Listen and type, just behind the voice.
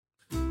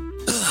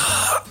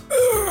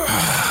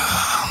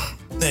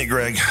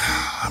Greg.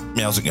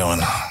 How's it going?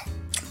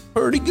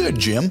 Pretty good,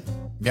 Jim.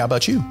 How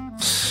about you?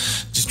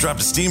 Just dropped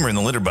a steamer in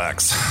the litter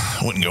box.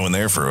 Wouldn't go in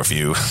there for a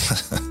few.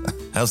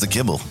 How's the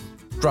kibble?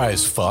 Dry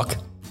as fuck.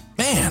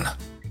 Man,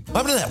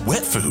 what happened to that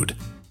wet food?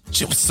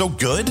 Shit was so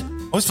good.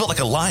 I always felt like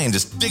a lion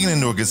just digging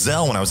into a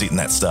gazelle when I was eating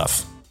that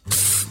stuff.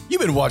 You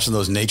been watching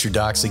those nature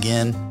docs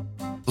again?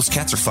 Those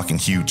cats are fucking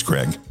huge,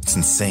 Greg. It's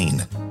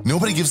insane.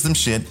 Nobody gives them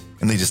shit,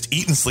 and they just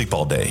eat and sleep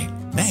all day.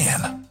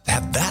 Man, they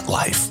have that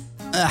life.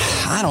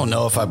 I don't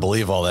know if I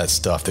believe all that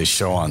stuff they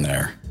show on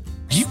there.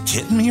 Are you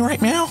kidding me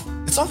right now?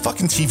 It's on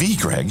fucking TV,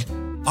 Greg.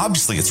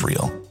 Obviously it's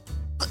real.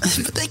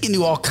 But they can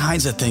do all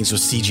kinds of things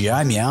with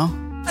CGI, Meow.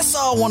 I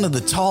saw one of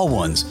the tall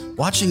ones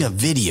watching a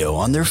video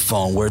on their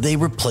phone where they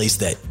replaced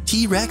that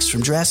T-Rex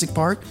from Jurassic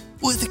Park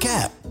with a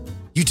cat.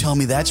 You tell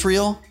me that's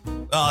real?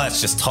 Oh,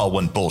 that's just tall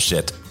one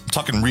bullshit. I'm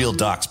talking real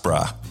docs,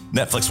 brah.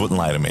 Netflix wouldn't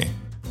lie to me.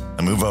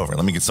 Now move over.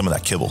 Let me get some of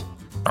that kibble.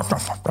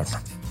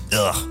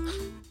 Ugh.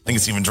 I think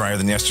it's even drier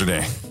than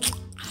yesterday.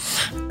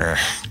 Man,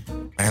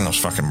 those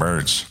fucking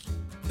birds.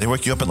 They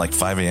wake you up at like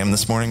 5 a.m.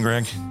 this morning,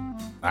 Greg?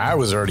 I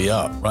was already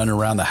up, running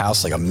around the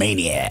house like a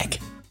maniac.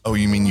 Oh,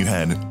 you mean you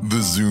had the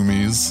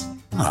zoomies?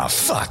 Oh,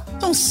 fuck.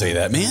 Don't say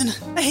that, man.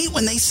 I hate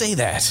when they say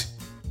that.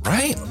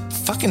 Right?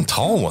 Fucking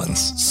tall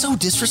ones. So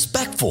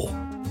disrespectful.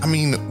 I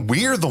mean,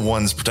 we're the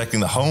ones protecting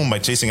the home by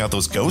chasing out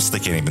those ghosts they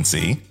can't even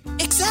see.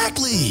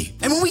 Exactly.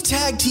 And when we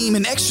tag team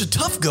an extra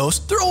tough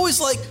ghost, they're always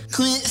like,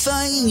 quit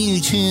fighting, you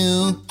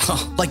two.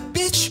 Like,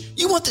 bitch,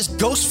 you want this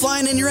ghost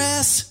flying in your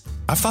ass?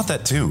 I've thought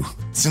that too.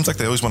 Seems like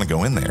they always want to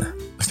go in there.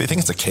 Like they think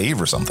it's a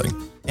cave or something.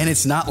 And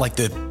it's not like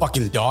the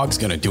fucking dog's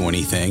gonna do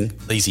anything.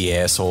 Lazy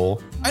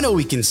asshole. I know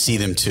we can see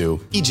them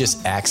too. He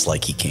just acts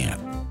like he can't.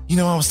 You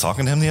know, I was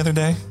talking to him the other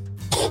day.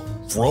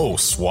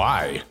 Gross.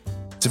 Why?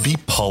 To be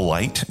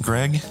polite,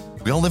 Greg,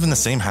 we all live in the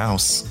same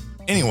house.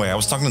 Anyway, I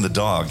was talking to the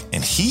dog,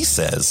 and he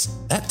says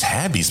that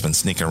Tabby's been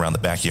sneaking around the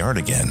backyard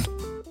again.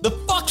 The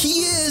fuck he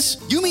is?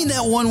 You mean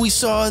that one we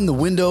saw in the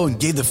window and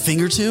gave the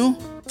finger to?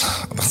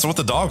 That's what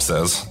the dog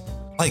says.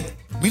 Like,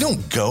 we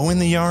don't go in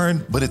the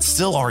yard, but it's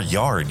still our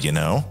yard, you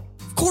know?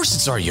 Of course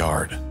it's our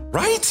yard.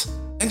 Right?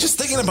 And just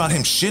thinking about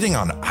him shitting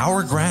on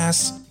our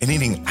grass and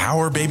eating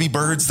our baby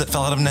birds that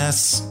fell out of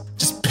nests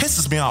just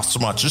pisses me off so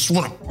much. I just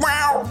want to...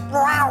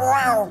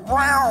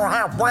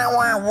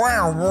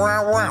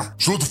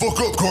 Shut the fuck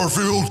up,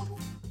 Garfield.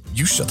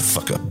 You shut the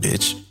fuck up,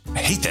 bitch. I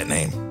hate that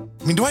name.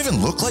 I mean, do I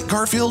even look like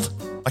Garfield?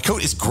 My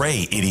coat is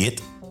gray,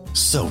 idiot.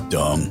 So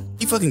dumb.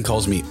 He fucking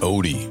calls me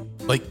Odie.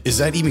 Like, is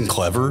that even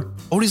clever?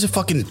 Odie's a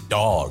fucking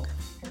dog.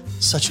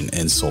 Such an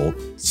insult.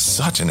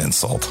 Such an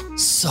insult.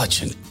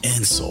 Such an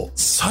insult.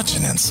 Such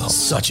an insult.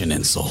 Such an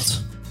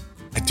insult.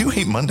 I do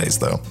hate Mondays,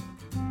 though.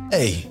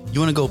 Hey, you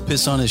want to go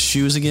piss on his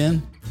shoes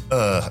again?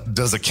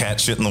 Does a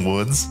cat shit in the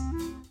woods?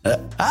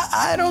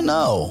 I don't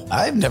know.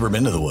 I've never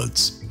been to the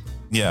woods.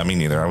 Yeah, me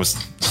neither. I was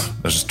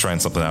just trying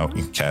something out,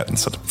 you cat, and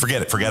said,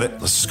 forget it.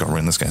 Let's just go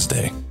ruin this guy's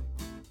day.